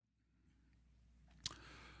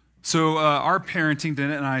So our parenting,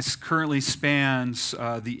 Danette and I, currently spans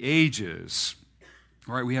the ages.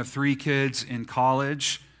 All right, we have 3 kids in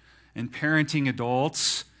college, and parenting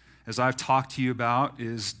adults, as I've talked to you about,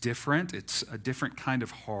 is different. It's a different kind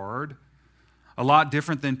of hard. A lot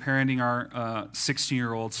different than parenting our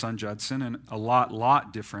 16-year-old son Judson, and a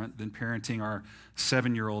lot different than parenting our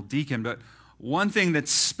 7-year-old Deacon. But one thing that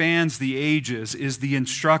spans the ages is the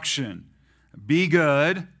instruction: be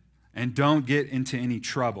good and don't get into any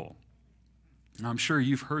trouble. And I'm sure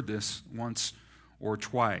you've heard this once or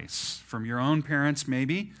twice from your own parents,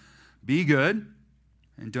 maybe. Be good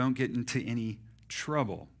and don't get into any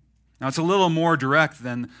trouble. Now, it's a little more direct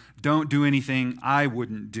than don't do anything I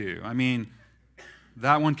wouldn't do. I mean,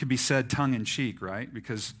 that one could be said tongue-in-cheek, right?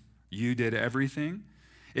 Because you did everything.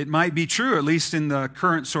 It might be true, at least in the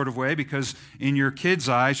current sort of way, because in your kids'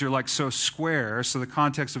 eyes, you're like so square. So the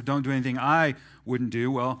context of don't do anything I wouldn't do,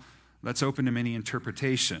 well, that's open to many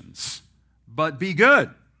interpretations. But be good.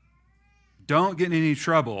 Don't get in any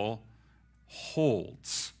trouble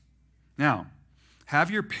holds. Now, have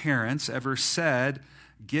your parents ever said,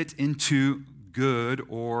 get into good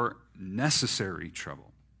or necessary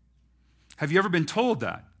trouble? Have you ever been told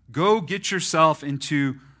that? Go get yourself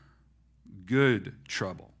into good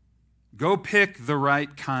trouble. Go pick the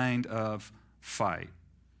right kind of fight.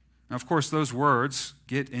 Now, of course, those words,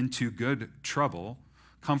 get into good trouble,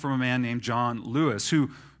 come from a man named John Lewis,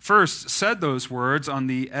 who first said those words on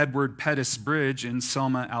the Edward Pettus Bridge in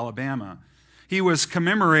Selma, Alabama. He was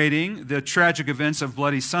commemorating the tragic events of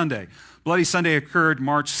Bloody Sunday. Bloody Sunday occurred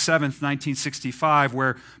March 7th, 1965,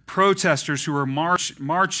 where protesters who were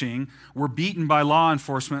marching were beaten by law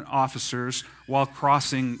enforcement officers while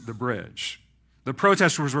crossing the bridge. The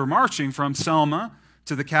protesters were marching from Selma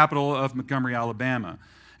to the capital of Montgomery, Alabama,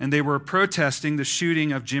 and they were protesting the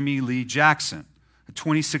shooting of Jimmy Lee Jackson, a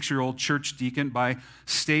 26-year-old church deacon, by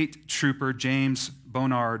State Trooper James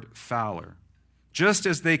Bonard Fowler. Just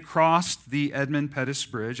as they crossed the Edmund Pettus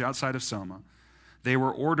Bridge outside of Selma, they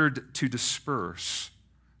were ordered to disperse.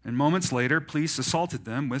 And moments later, police assaulted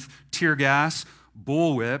them with tear gas,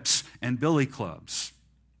 bullwhips, and billy clubs.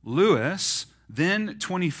 Lewis, then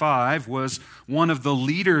 25, was one of the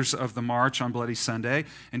leaders of the march on Bloody Sunday,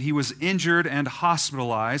 and he was injured and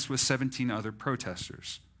hospitalized with 17 other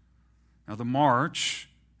protesters. Now, the march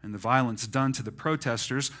and the violence done to the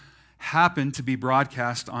protesters happened to be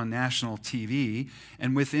broadcast on national TV,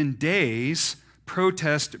 and within days,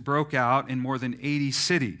 protest broke out in more than 80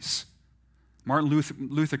 cities. Martin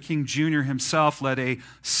Luther King Jr. himself led a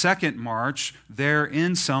second march there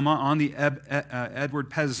in Selma on the Edward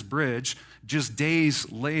Pettus Bridge just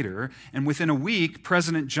days later, and within a week,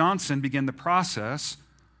 President Johnson began the process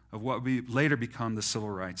of what would later become the Civil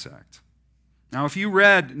Rights Act. Now, if you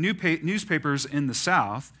read newspapers in the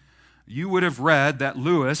South, you would have read that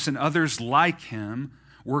Lewis and others like him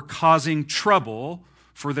were causing trouble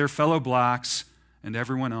for their fellow blacks and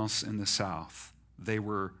everyone else in the South. They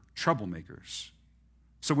were troublemakers.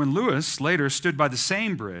 So when Lewis later stood by the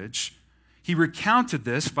same bridge, he recounted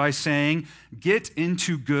this by saying, get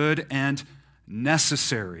into good and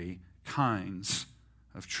necessary kinds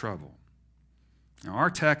of trouble. Now, our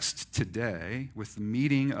text today, with the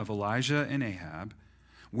meeting of Elijah and Ahab,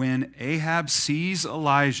 when Ahab sees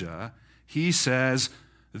Elijah, he says,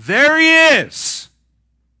 there he is,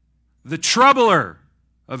 the troubler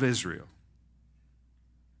of Israel.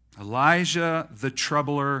 Elijah, the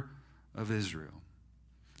troubler of Israel.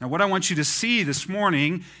 Now, what I want you to see this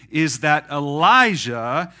morning is that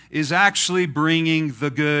Elijah is actually bringing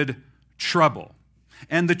the good trouble.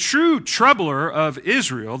 And the true troubler of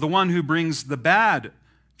Israel, the one who brings the bad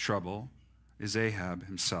trouble, is Ahab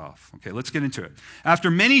himself. Okay, let's get into it.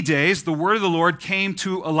 After many days, the word of the Lord came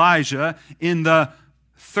to Elijah in the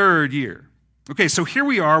 3rd year. Okay, so here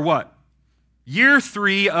we are, what? Year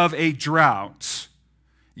 3 of a drought.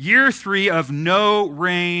 Year 3 of no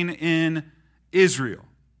rain in Israel.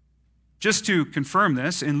 Just to confirm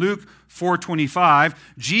this, in Luke 4:25,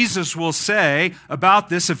 Jesus will say about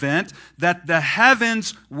this event that the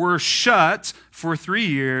heavens were shut for 3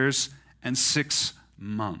 years and 6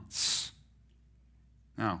 months.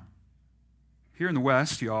 Now, here in the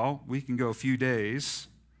West, y'all, we can go a few days,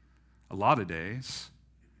 a lot of days,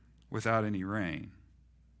 without any rain.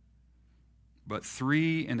 But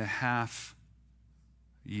 3.5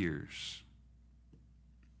 years.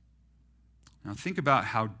 Now think about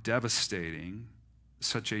how devastating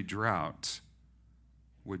such a drought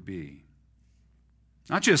would be.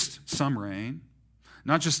 Not just some rain,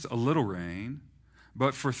 not just a little rain,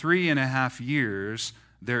 but for 3.5 years,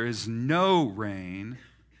 there is no rain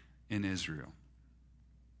in Israel.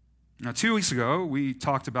 Now, 2 weeks ago, we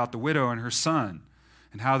talked about the widow and her son.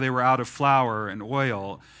 and how they were out of flour and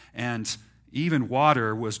oil, and even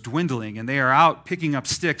water was dwindling, and they are out picking up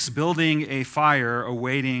sticks, building a fire,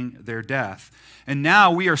 awaiting their death. And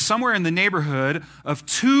now we are somewhere in the neighborhood of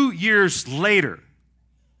 2 years later.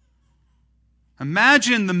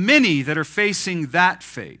 Imagine the many that are facing that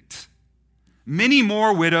fate. Many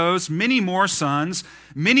more widows, many more sons,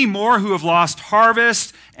 many more who have lost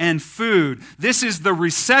harvest and food. This is the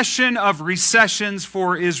recession of recessions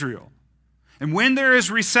for Israel. And when there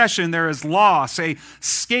is recession, there is loss, a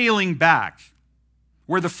scaling back,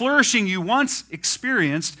 where the flourishing you once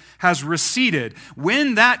experienced has receded.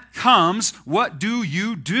 When that comes, what do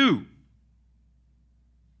you do?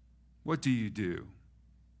 What do you do?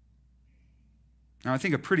 Now, I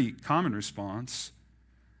think a pretty common response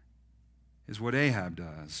is what Ahab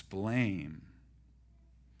does: blame.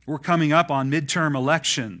 We're coming up on midterm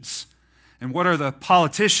elections. And what are the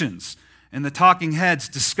politicians and the talking heads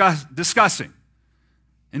discussing?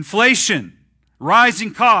 Inflation,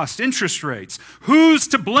 rising costs, interest rates. Who's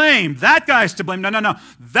to blame? That guy's to blame. No.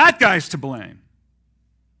 That guy's to blame.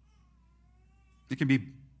 It can be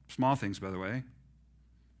small things, by the way.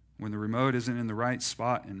 When the remote isn't in the right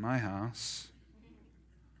spot in my house,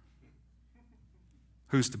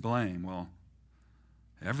 who's to blame? Well,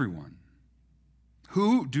 everyone.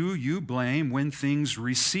 Who do you blame when things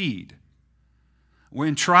recede?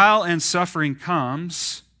 When trial and suffering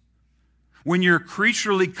comes, when your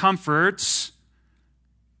creaturely comforts,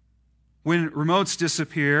 when remotes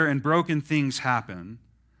disappear and broken things happen,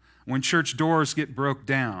 when church doors get broke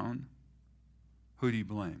down, who do you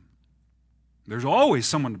blame? There's always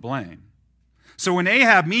someone to blame. So when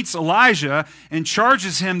Ahab meets Elijah and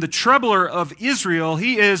charges him the troubler of Israel,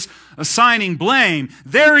 he is assigning blame.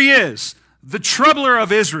 There he is, the troubler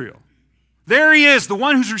of Israel. There he is, the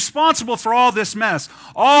one who's responsible for all this mess,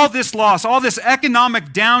 all this loss, all this economic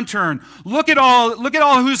downturn. Look at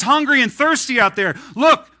all who's hungry and thirsty out there.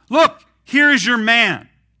 Look, here is your man,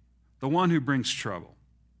 the one who brings trouble.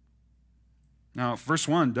 Now, verse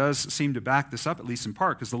 1 does seem to back this up, at least in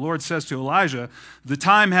part, because the Lord says to Elijah, the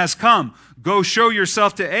time has come. Go show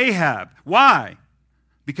yourself to Ahab. Why?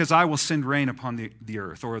 Because I will send rain upon the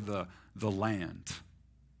earth, or the land.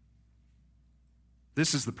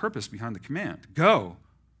 This is the purpose behind the command. Go,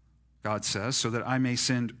 God says, so that I may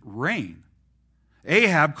send rain.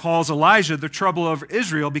 Ahab calls Elijah the trouble of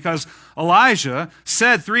Israel because Elijah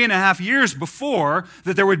said 3.5 years before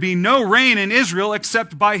that there would be no rain in Israel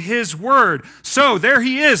except by his word. So there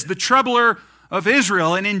he is, the troubler of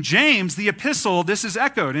Israel. And in James, the epistle, this is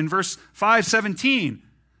echoed in verse 5:17.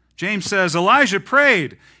 James says, Elijah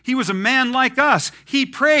prayed. He was a man like us. He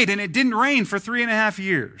prayed and it didn't rain for 3.5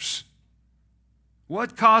 years.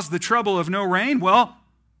 What caused the trouble of no rain? Well,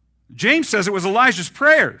 James says it was Elijah's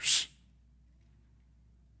prayers.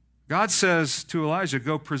 God says to Elijah,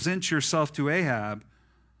 go present yourself to Ahab,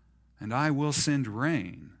 and I will send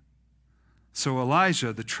rain. So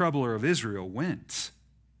Elijah, the troubler of Israel, went.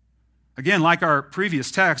 Again, like our previous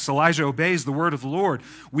text, Elijah obeys the word of the Lord.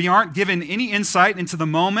 We aren't given any insight into the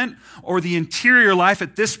moment or the interior life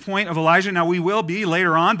at this point of Elijah. Now, we will be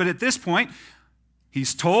later on, but at this point,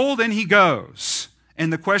 he's told and he goes.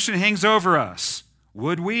 And the question hangs over us.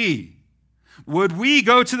 Would we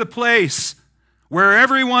go to the place where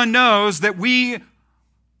everyone knows that we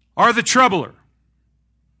are the troubler?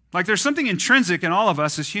 Like there's something intrinsic in all of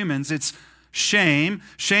us as humans. It's shame.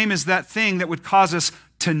 Shame is that thing that would cause us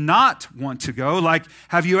to not want to go. Like,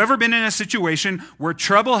 have you ever been in a situation where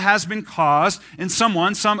trouble has been caused and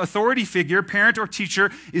someone, some authority figure, parent or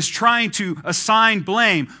teacher, is trying to assign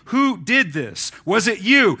blame? Who did this? Was it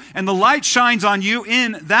you? And the light shines on you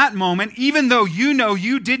in that moment, even though you know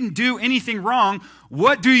you didn't do anything wrong.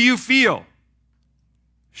 What do you feel?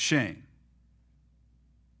 Shame.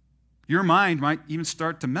 Your mind might even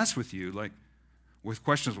start to mess with you, like with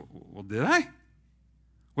questions, well, did I?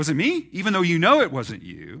 Was it me? Even though you know it wasn't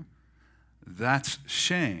you, that's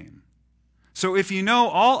shame. So if you know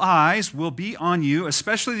all eyes will be on you,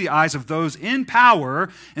 especially the eyes of those in power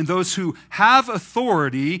and those who have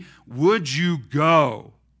authority, would you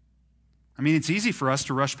go? I mean, it's easy for us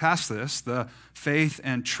to rush past this, the faith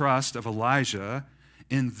and trust of Elijah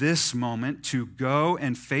in this moment to go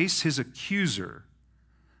and face his accuser.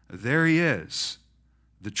 There he is,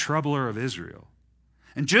 the troubler of Israel.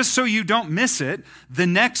 And just so you don't miss it, the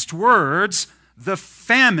next words, the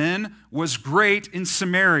famine was great in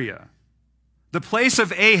Samaria. The place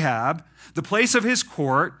of Ahab, the place of his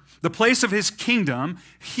court, The place of his kingdom,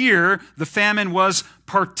 here the famine was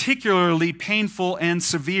particularly painful and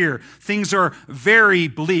severe. Things are very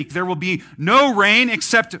bleak. There will be no rain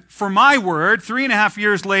except for my word. 3.5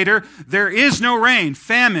 years later, there is no rain.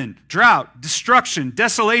 Famine, drought, destruction,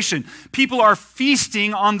 desolation. People are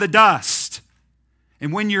feasting on the dust.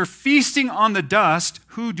 And when you're feasting on the dust,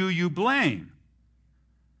 who do you blame?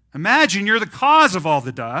 Imagine you're the cause of all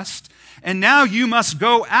the dust, and now you must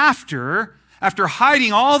go after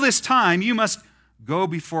hiding all this time, you must go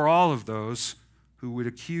before all of those who would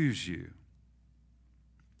accuse you.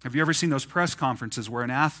 Have you ever seen those press conferences where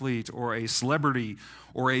an athlete or a celebrity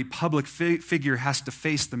or a public figure has to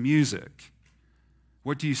face the music?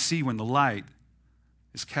 What do you see when the light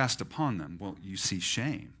is cast upon them? Well, you see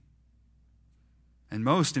shame. And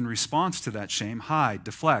most, in response to that shame, hide,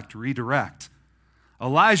 deflect, redirect.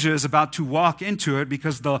 Elijah is about to walk into it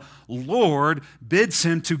because the Lord bids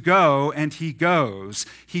him to go, and he goes.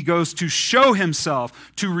 He goes to show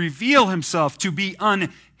himself, to reveal himself, to be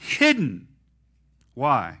unhidden.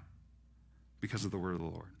 Why? Because of the word of the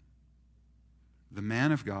Lord. The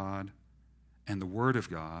man of God and the word of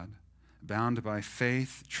God, bound by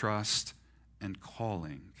faith, trust, and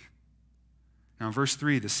calling. Now, in verse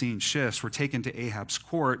 3, the scene shifts. We're taken to Ahab's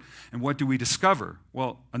court, and what do we discover?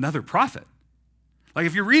 Well, another prophet. Like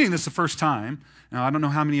if you're reading this the first time, now I don't know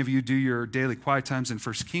how many of you do your daily quiet times in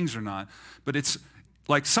 1 Kings or not, but it's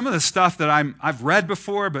like some of the stuff that I've read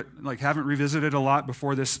before, but like haven't revisited a lot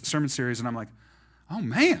before this sermon series, and I'm like, oh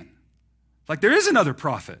man, like there is another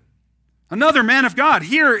prophet, another man of God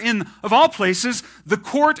here in, of all places, the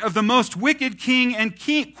court of the most wicked king and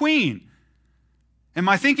queen. And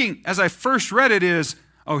my thinking as I first read it is,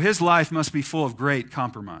 oh, his life must be full of great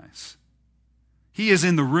compromise. He is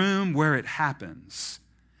in the room where it happens,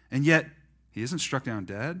 and yet he isn't struck down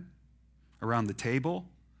dead around the table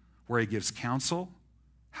where he gives counsel.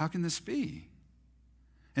 How can this be?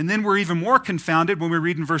 And then we're even more confounded when we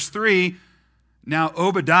read in verse 3, now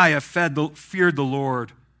Obadiah feared the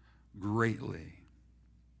Lord greatly.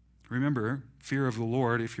 Remember, fear of the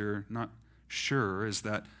Lord, if you're not sure, is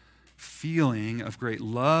that feeling of great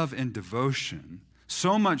love and devotion,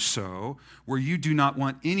 so much so where you do not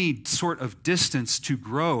want any sort of distance to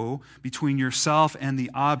grow between yourself and the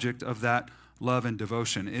object of that love and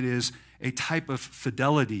devotion. It is a type of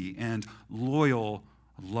fidelity and loyal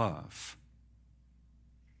love.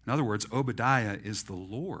 In other words, Obadiah is the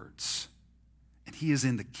Lord's, and he is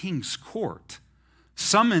in the king's court,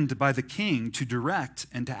 summoned by the king to direct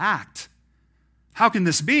and to act. How can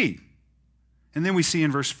this be? And then we see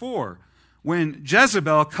in verse 4, when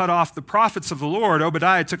Jezebel cut off the prophets of the Lord,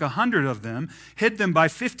 Obadiah took 100 of them, hid them by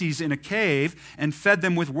 50s in a cave, and fed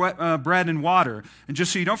them with bread and water. And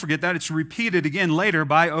just so you don't forget that, it's repeated again later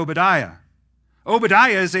by Obadiah.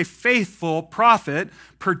 Obadiah is a faithful prophet,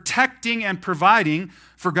 protecting and providing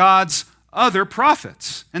for God's other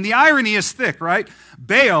prophets. And the irony is thick, right?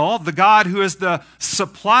 Baal, the god who is the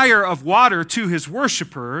supplier of water to his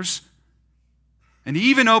worshipers, and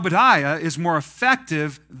even Obadiah is more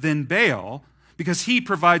effective than Baal because he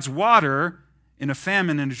provides water in a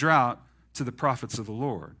famine and a drought to the prophets of the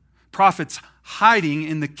Lord. Prophets hiding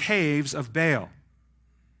in the caves of Baal.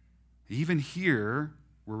 Even here,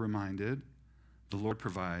 we're reminded, the Lord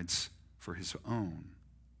provides for his own.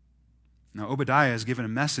 Now, Obadiah is given a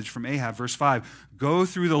message from Ahab, verse 5. Go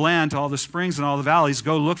through the land to all the springs and all the valleys.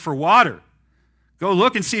 Go look for water. Go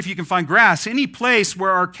look and see if you can find grass, any place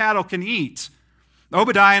where our cattle can eat.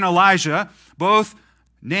 Obadiah and Elijah, both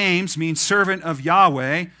names mean servant of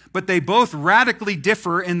Yahweh, but they both radically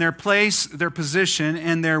differ in their place, their position,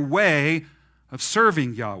 and their way of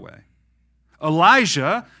serving Yahweh.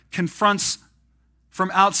 Elijah confronts from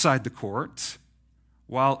outside the court,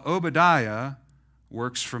 while Obadiah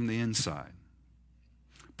works from the inside,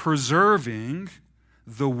 preserving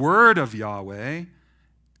the word of Yahweh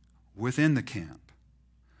within the camp,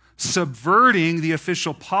 subverting the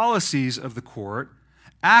official policies of the court,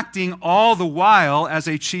 acting all the while as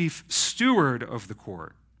a chief steward of the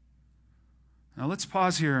court. Now let's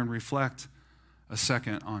pause here and reflect a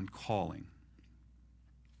second on calling.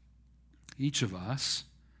 Each of us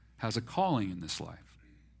has a calling in this life.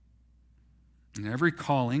 And every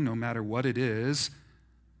calling, no matter what it is,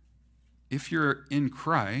 if you're in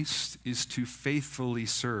Christ, is to faithfully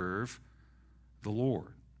serve the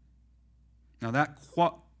Lord. Now that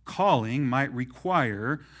calling might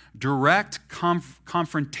require direct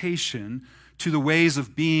confrontation to the ways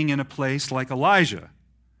of being in a place like Elijah,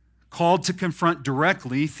 called to confront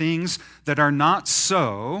directly things that are not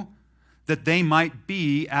so, that they might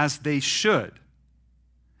be as they should,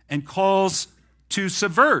 and calls to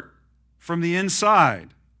subvert from the inside.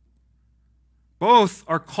 Both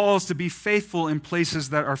are calls to be faithful in places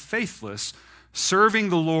that are faithless, serving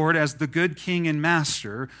the Lord as the good king and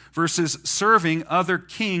master versus serving other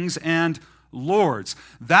kings and lords.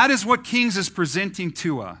 That is what Kings is presenting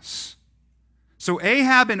to us. So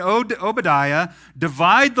Ahab and Obadiah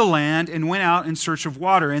divide the land and went out in search of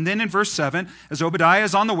water. And then in verse 7, as Obadiah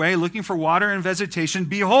is on the way looking for water and vegetation,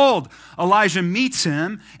 behold, Elijah meets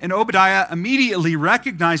him, and Obadiah immediately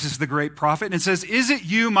recognizes the great prophet and says, "Is it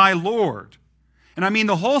you, my Lord?" And I mean,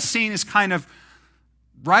 the whole scene is kind of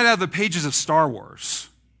right out of the pages of Star Wars.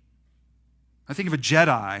 I think of a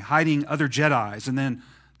Jedi hiding other Jedis, and then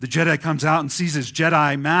the Jedi comes out and sees his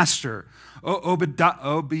Jedi master.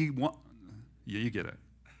 Obi-Wan. Yeah, you get it.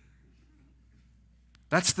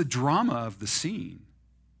 That's the drama of the scene.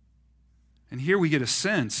 And here we get a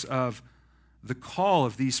sense of the call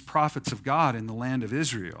of these prophets of God in the land of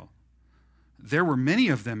Israel. There were many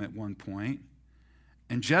of them at one point,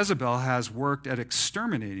 and Jezebel has worked at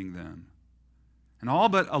exterminating them. And all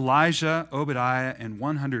but Elijah, Obadiah, and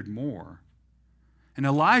 100 more. And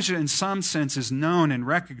Elijah, in some sense, is known and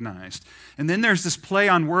recognized. And then there's this play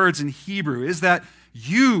on words in Hebrew. Is that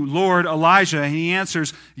you, Lord Elijah? And he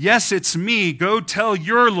answers, yes, it's me. Go tell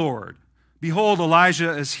your Lord. Behold,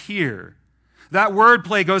 Elijah is here. That word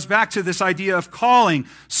play goes back to this idea of calling,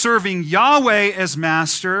 serving Yahweh as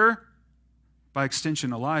master, by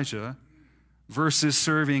extension Elijah, versus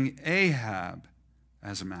serving Ahab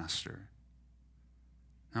as a master.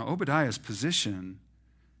 Now, Obadiah's position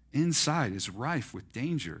inside is rife with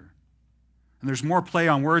danger. And there's more play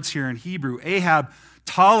on words here in Hebrew. Ahab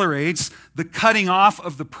tolerates the cutting off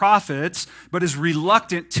of the prophets, but is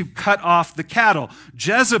reluctant to cut off the cattle.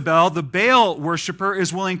 Jezebel, the Baal worshiper,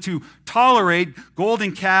 is willing to tolerate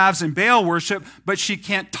golden calves and Baal worship, but she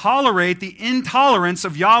can't tolerate the intolerance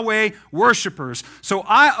of Yahweh worshipers. So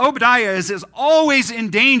Obadiah is always in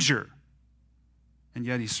danger, and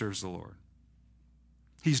yet he serves the Lord.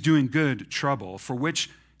 He's doing good trouble for which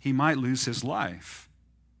he might lose his life.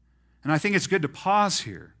 And I think it's good to pause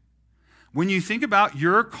here. When you think about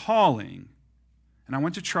your calling, and I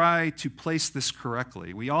want to try to place this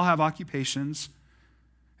correctly. We all have occupations.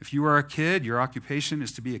 If you are a kid, your occupation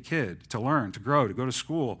is to be a kid, to learn, to grow, to go to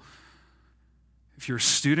school. If you're a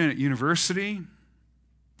student at university,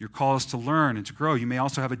 your call is to learn and to grow. You may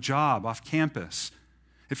also have a job off campus.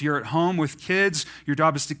 If you're at home with kids, your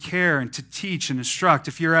job is to care and to teach and instruct.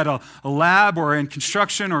 If you're at a lab or in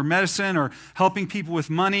construction or medicine or helping people with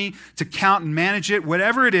money, to count and manage it,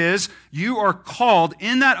 whatever it is, you are called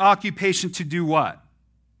in that occupation to do what?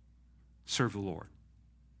 Serve the Lord.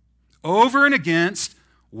 Over and against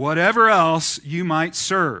whatever else you might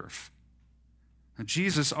serve. Now,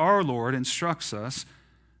 Jesus, our Lord, instructs us,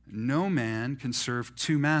 no man can serve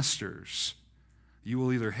two masters. You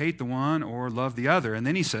will either hate the one or love the other. And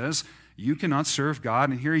then he says, you cannot serve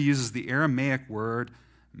God. And here he uses the Aramaic word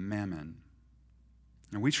mammon.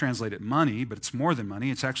 Now we translate it money, but it's more than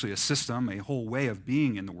money. It's actually a system, a whole way of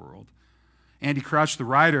being in the world. Andy Crouch, the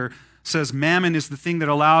writer, says mammon is the thing that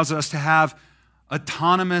allows us to have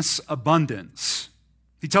autonomous abundance.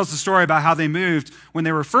 He tells the story about how they moved when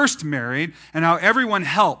they were first married and how everyone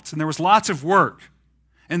helped and there was lots of work.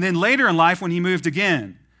 And then later in life when he moved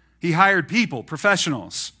again, he hired people,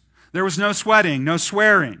 professionals. There was no sweating, no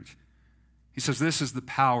swearing. He says this is the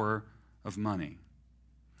power of money.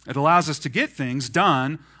 It allows us to get things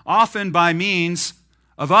done, often by means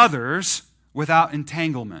of others, without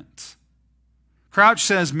entanglement. Crouch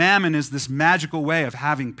says mammon is this magical way of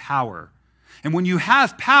having power. And when you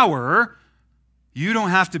have power, you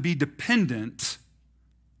don't have to be dependent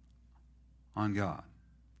on God.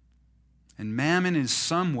 And mammon is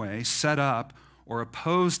some way set up or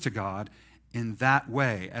opposed to God in that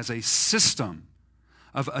way, as a system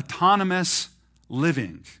of autonomous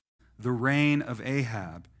living, the reign of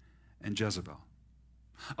Ahab and Jezebel.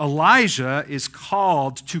 Elijah is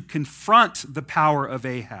called to confront the power of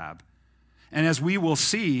Ahab. And as we will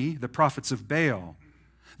see, the prophets of Baal,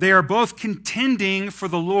 they are both contending for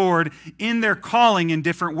the Lord in their calling in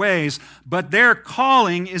different ways, but their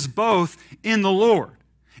calling is both in the Lord.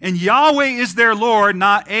 And Yahweh is their Lord,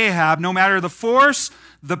 not Ahab, no matter the force,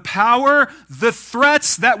 the power, the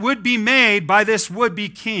threats that would be made by this would-be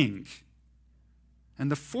king. And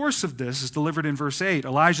the force of this is delivered in verse 8.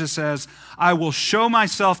 Elijah says, I will show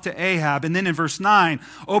myself to Ahab. And then in verse 9,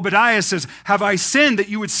 Obadiah says, have I sinned that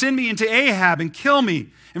you would send me into Ahab and kill me?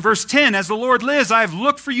 In verse 10, as the Lord lives, I have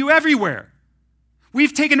looked for you everywhere.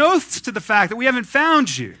 We've taken oaths to the fact that we haven't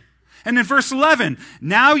found you. And in verse 11,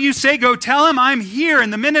 now you say, go tell him I'm here.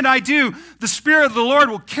 And the minute I do, the Spirit of the Lord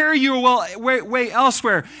will carry you away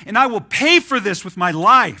elsewhere. And I will pay for this with my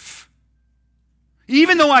life.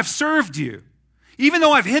 Even though I've served you, Even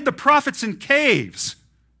though I've hid the prophets in caves,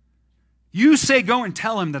 you say, go and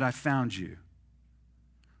tell him that I found you.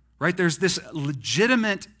 Right? There's this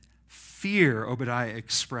legitimate fear Obadiah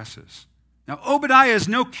expresses. Now, Obadiah is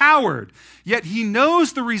no coward, yet he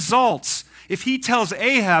knows the results if he tells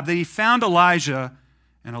Ahab that he found Elijah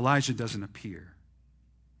and Elijah doesn't appear.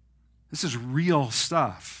 This is real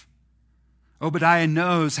stuff. Obadiah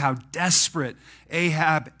knows how desperate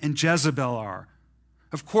Ahab and Jezebel are.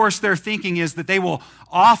 Of course, their thinking is that they will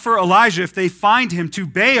offer Elijah, if they find him, to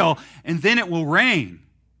Baal, and then it will rain.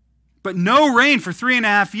 But no rain for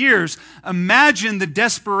 3.5 years. Imagine the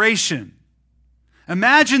desperation.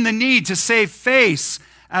 Imagine the need to save face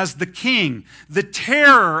as the king, the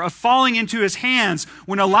terror of falling into his hands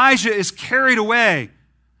when Elijah is carried away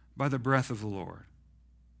by the breath of the Lord.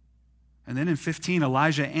 And then in 15,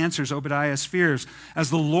 Elijah answers Obadiah's fears. As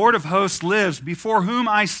the Lord of hosts lives, before whom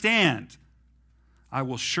I stand, I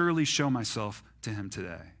will surely show myself to him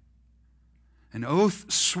today. An oath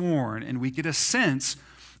sworn, and we get a sense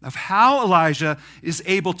of how Elijah is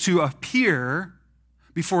able to appear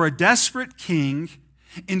before a desperate king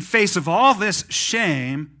in face of all this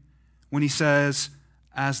shame when he says,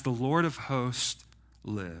 as the Lord of hosts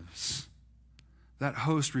lives. That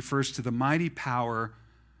host refers to the mighty power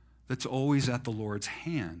that's always at the Lord's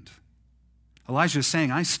hand. Elijah is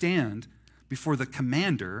saying, I stand before the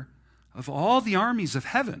commander of all the armies of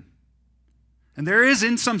heaven. And there is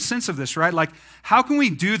in some sense of this, right? Like, how can we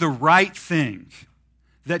do the right thing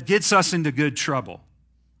that gets us into good trouble?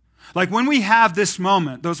 Like when we have this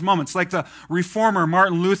moment, those moments, like the reformer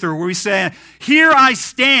Martin Luther, where we say, here I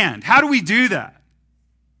stand. How do we do that?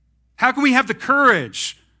 How can we have the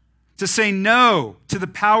courage to say no to the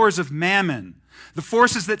powers of mammon, the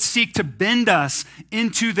forces that seek to bend us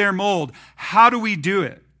into their mold? How do we do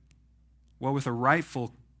it? Well, with a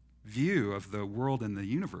rightful view of the world and the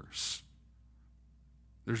universe.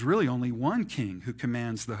 There's really only one king who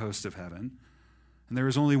commands the host of heaven, and there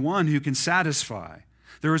is only one who can satisfy.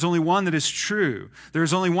 There is only one that is true. There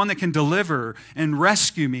is only one that can deliver and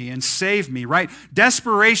rescue me and save me, right?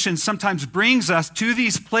 Desperation sometimes brings us to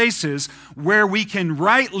these places where we can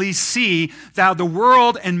rightly see how the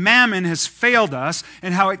world and mammon has failed us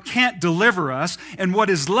and how it can't deliver us, and what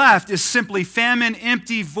is left is simply famine,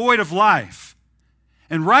 empty, void of life.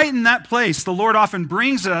 And right in that place, the Lord often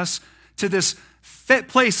brings us to this fit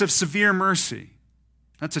place of severe mercy.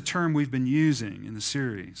 That's a term we've been using in the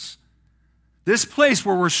series. This place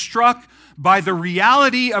where we're struck by the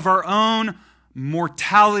reality of our own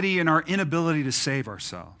mortality and our inability to save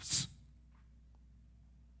ourselves.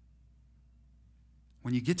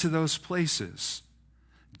 When you get to those places,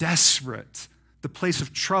 desperate, the place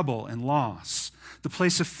of trouble and loss, the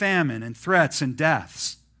place of famine and threats and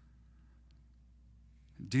deaths,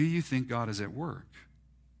 do you think God is at work?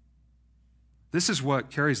 This is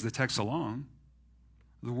what carries the text along,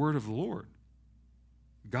 the word of the Lord.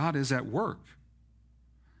 God is at work.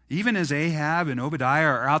 Even as Ahab and Obadiah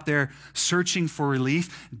are out there searching for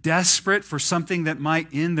relief, desperate for something that might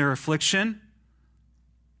end their affliction,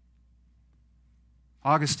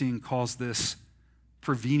 Augustine calls this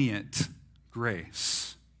prevenient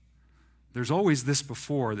grace. There's always this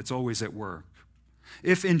before that's always at work.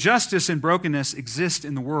 If injustice and brokenness exist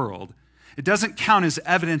in the world, it doesn't count as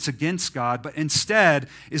evidence against God, but instead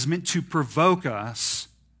is meant to provoke us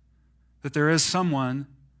that there is someone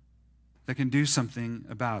that can do something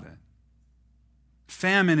about it.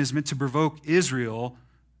 Famine is meant to provoke Israel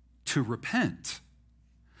to repent.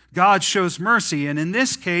 God shows mercy, and in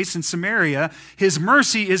this case, in Samaria, his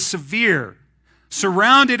mercy is severe,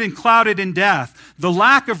 surrounded and clouded in death. The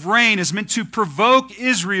lack of rain is meant to provoke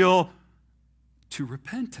Israel to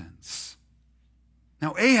repentance.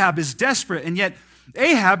 Now, Ahab is desperate, and yet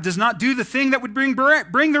Ahab does not do the thing that would bring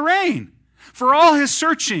the rain. For all his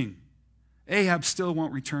searching, Ahab still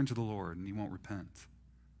won't return to the Lord, and he won't repent.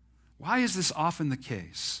 Why is this often the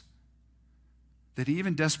case? That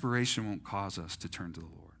even desperation won't cause us to turn to the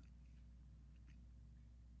Lord.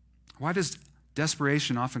 Why does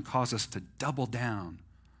desperation often cause us to double down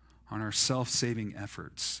on our self-saving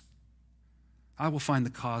efforts? I will find the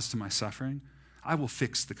cause to my suffering. I will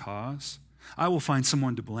fix the cause. I will find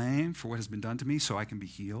someone to blame for what has been done to me so I can be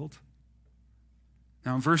healed.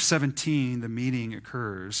 Now in verse 17, the meeting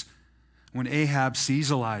occurs when Ahab sees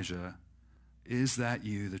Elijah. Is that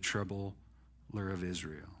you, the troubler of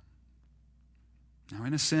Israel? Now,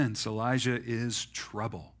 in a sense, Elijah is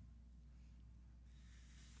trouble.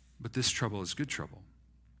 But this trouble is good trouble.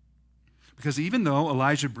 Because even though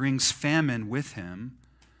Elijah brings famine with him,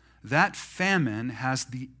 that famine has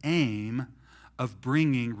the aim of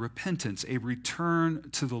bringing repentance, a return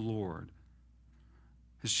to the Lord.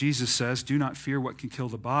 As Jesus says, do not fear what can kill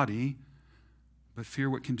the body, but fear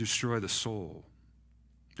what can destroy the soul.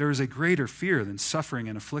 There is a greater fear than suffering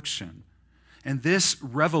and affliction. And this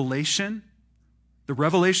revelation, the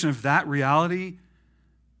revelation of that reality,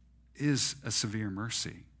 is a severe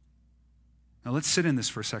mercy. Now let's sit in this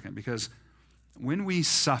for a second, because when we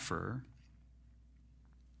suffer,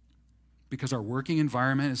 because our working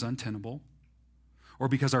environment is untenable, or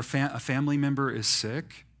because a family member is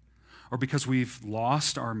sick, or because we've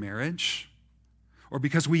lost our marriage, or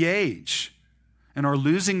because we age and are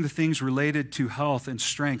losing the things related to health and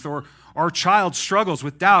strength, or our child struggles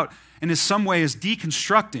with doubt and in some way is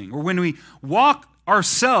deconstructing, or when we walk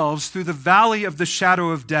ourselves through the valley of the shadow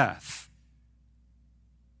of death,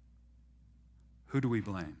 who do we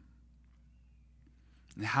blame?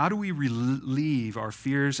 And how do we relieve our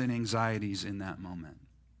fears and anxieties in that moment?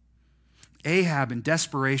 Ahab, in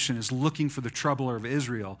desperation, is looking for the troubler of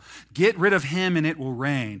Israel. Get rid of him and it will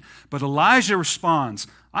rain. But Elijah responds,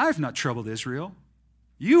 I have not troubled Israel.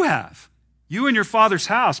 You have. You and your father's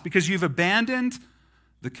house, because you've abandoned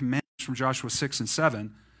the commandments from Joshua 6 and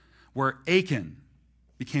 7, where Achan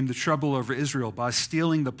became the troubler over Israel by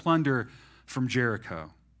stealing the plunder from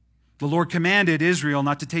Jericho. The Lord commanded Israel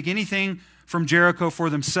not to take anything from Jericho for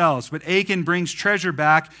themselves, but Achan brings treasure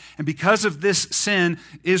back, and because of this sin,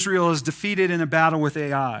 Israel is defeated in a battle with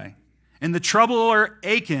Ai. And the troubler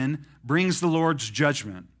Achan brings the Lord's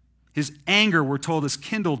judgment. His anger, we're told, is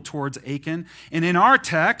kindled towards Achan, and in our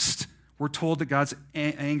text, we're told that God's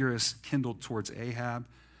anger is kindled towards Ahab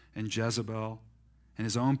and Jezebel and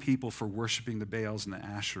his own people for worshiping the Baals and the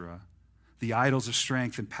Asherah, the idols of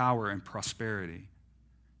strength and power and prosperity.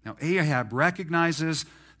 Now, Ahab recognizes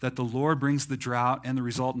that the Lord brings the drought and the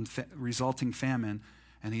resulting famine,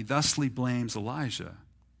 and he thusly blames Elijah,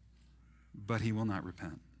 but he will not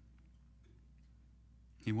repent.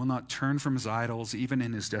 He will not turn from his idols, even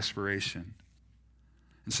in his desperation.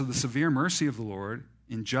 And so the severe mercy of the Lord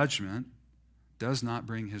in judgment does not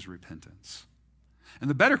bring his repentance. And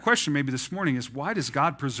the better question maybe this morning is, why does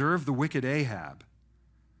God preserve the wicked Ahab?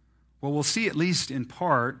 Well, we'll see at least in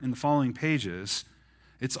part in the following pages.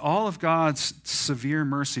 It's all of God's severe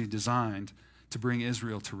mercy designed to bring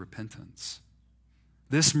Israel to repentance.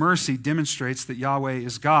 This mercy demonstrates that Yahweh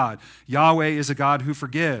is God. Yahweh is a God who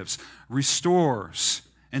forgives, restores,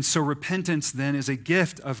 and so repentance then is a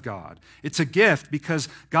gift of God. It's a gift because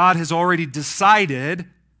God has already decided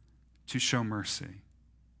to show mercy.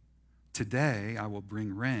 Today I will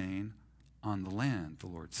bring rain on the land, the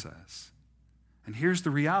Lord says. And here's the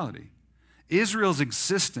reality. Israel's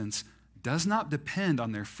existence does not depend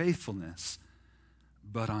on their faithfulness,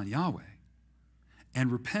 but on Yahweh.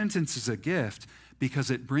 And repentance is a gift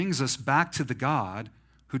because it brings us back to the God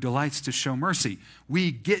who delights to show mercy.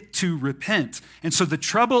 We get to repent. And so the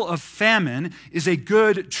trouble of famine is a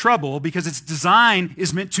good trouble because its design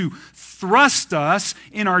is meant to thrust us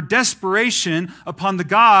in our desperation upon the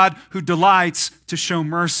God who delights to show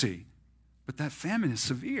mercy. But that famine is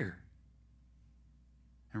severe.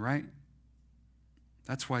 And right?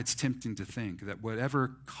 That's why it's tempting to think that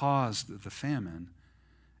whatever caused the famine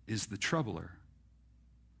is the troubler.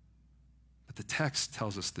 But the text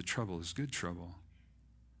tells us the trouble is good trouble.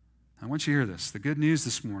 I want you to hear this. The good news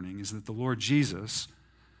this morning is that the Lord Jesus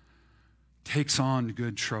takes on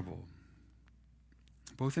good trouble,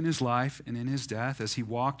 both in his life and in his death. As he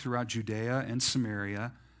walked throughout Judea and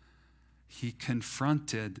Samaria, he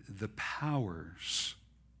confronted the powers,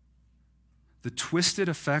 the twisted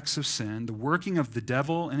effects of sin, the working of the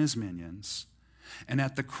devil and his minions. And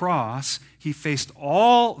at the cross, he faced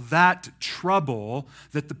all that trouble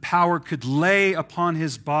that the power could lay upon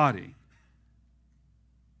his body.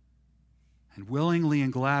 And willingly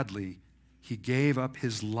and gladly, he gave up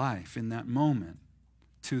his life in that moment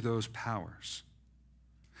to those powers.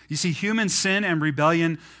 You see, human sin and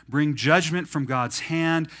rebellion bring judgment from God's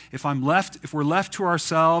hand. If we're left to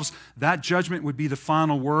ourselves, that judgment would be the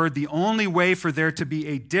final word. The only way for there to be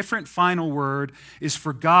a different final word is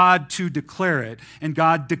for God to declare it. And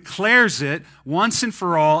God declares it once and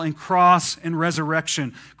for all in cross and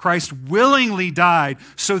resurrection. Christ willingly died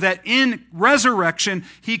so that in resurrection,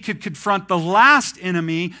 he could confront the last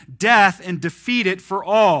enemy, death, and defeat it for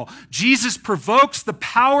all. Jesus provokes the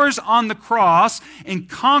powers on the cross and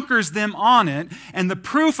conquers them on it, and the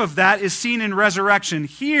proof of that is seen in resurrection.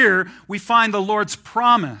 Here we find the Lord's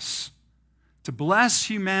promise to bless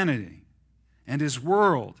humanity and his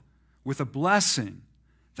world with a blessing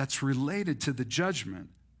that's related to the judgment.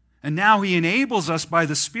 And now he enables us by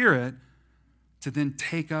the Spirit to then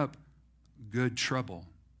take up good trouble.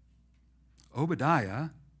 Obadiah,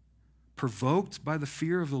 provoked by the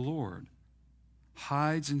fear of the Lord,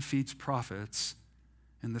 hides and feeds prophets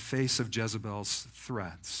in the face of Jezebel's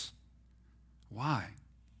threats. Why?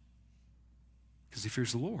 Because he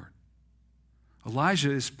fears the Lord.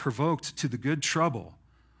 Elijah is provoked to the good trouble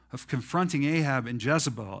of confronting Ahab and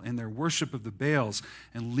Jezebel in their worship of the Baals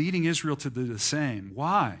and leading Israel to do the same.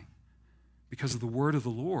 Why? Because of the word of the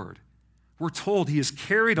Lord. We're told he is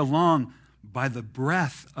carried along by the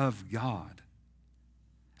breath of God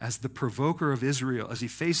as the provoker of Israel, as he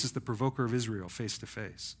faces the provoker of Israel face to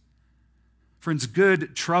face. Friends,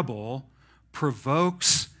 good trouble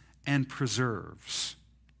provokes and preserves.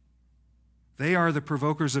 They are the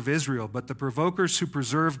provokers of Israel, but the provokers who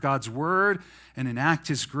preserve God's word and enact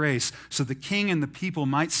his grace, so the king and the people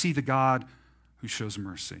might see the God who shows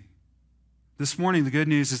mercy. This morning, the good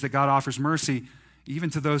news is that God offers mercy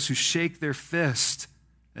even to those who shake their fist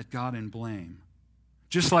at God in blame.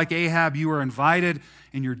 Just like Ahab, you are invited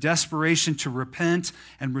in your desperation to repent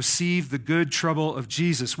and receive the good trouble of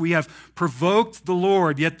Jesus. We have provoked the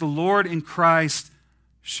Lord, yet the Lord in Christ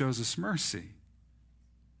shows us mercy.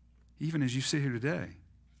 Even as you sit here today,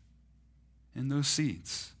 in those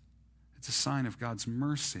seats, it's a sign of God's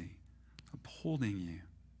mercy upholding you.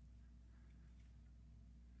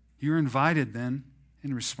 You're invited then,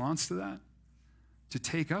 in response to that, to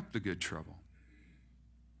take up the good trouble.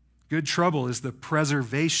 Good trouble is the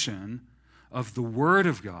preservation of the Word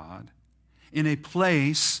of God in a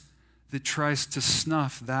place that tries to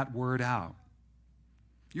snuff that Word out.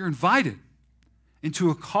 You're invited into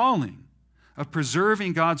a calling of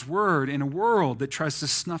preserving God's word in a world that tries to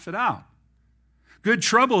snuff it out. Good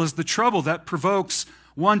trouble is the trouble that provokes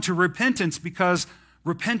one to repentance because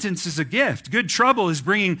repentance is a gift. Good trouble is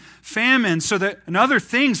bringing famine and other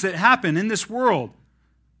things that happen in this world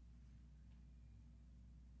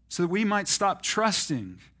so that we might stop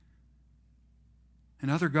trusting in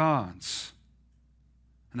other gods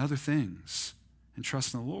and other things and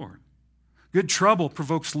trust in the Lord. Good trouble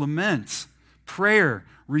provokes lament, prayer,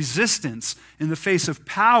 resistance in the face of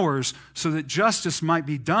powers so that justice might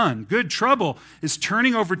be done. Good trouble is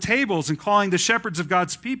turning over tables and calling the shepherds of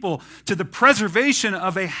God's people to the preservation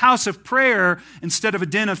of a house of prayer instead of a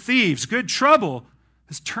den of thieves. Good trouble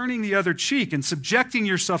is turning the other cheek and subjecting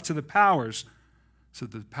yourself to the powers so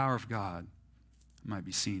that the power of God might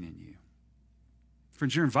be seen in you.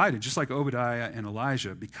 Friends, you're invited, just like Obadiah and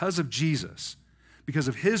Elijah, because of Jesus, because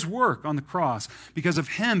of his work on the cross, because of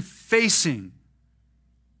him facing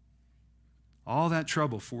all that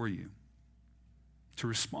trouble for you, to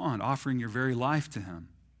respond, offering your very life to him,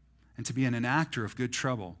 and to be an enactor of good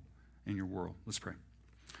trouble in your world. Let's pray.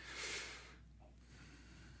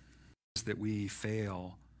 That we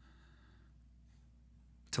fail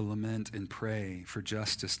to lament and pray for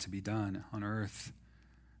justice to be done on earth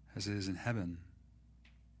as it is in heaven.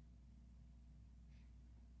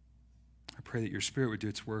 I pray that your Spirit would do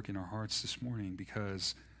its work in our hearts this morning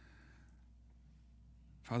because,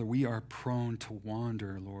 Father, we are prone to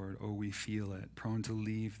wander, Lord. Oh, we feel it. Prone to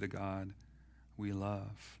leave the God we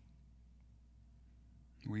love.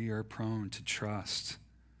 We are prone to trust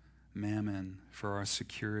mammon for our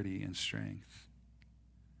security and strength.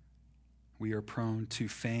 We are prone to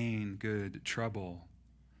feign good trouble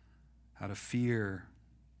out of fear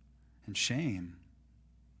and shame.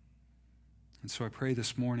 And so I pray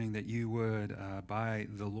this morning that you would, by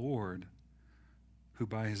the Lord, who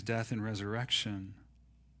by his death and resurrection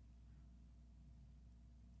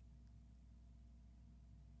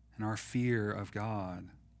and our fear of God,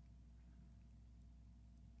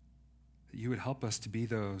 that you would help us to be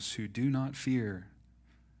those who do not fear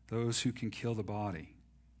those who can kill the body,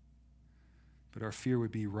 but our fear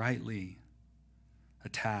would be rightly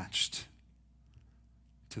attached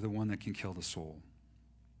to the one that can kill the soul.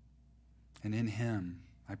 And in him,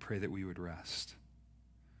 I pray that we would rest.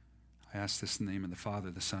 I ask this in the name of the Father,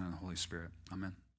 the Son, and the Holy Spirit. Amen.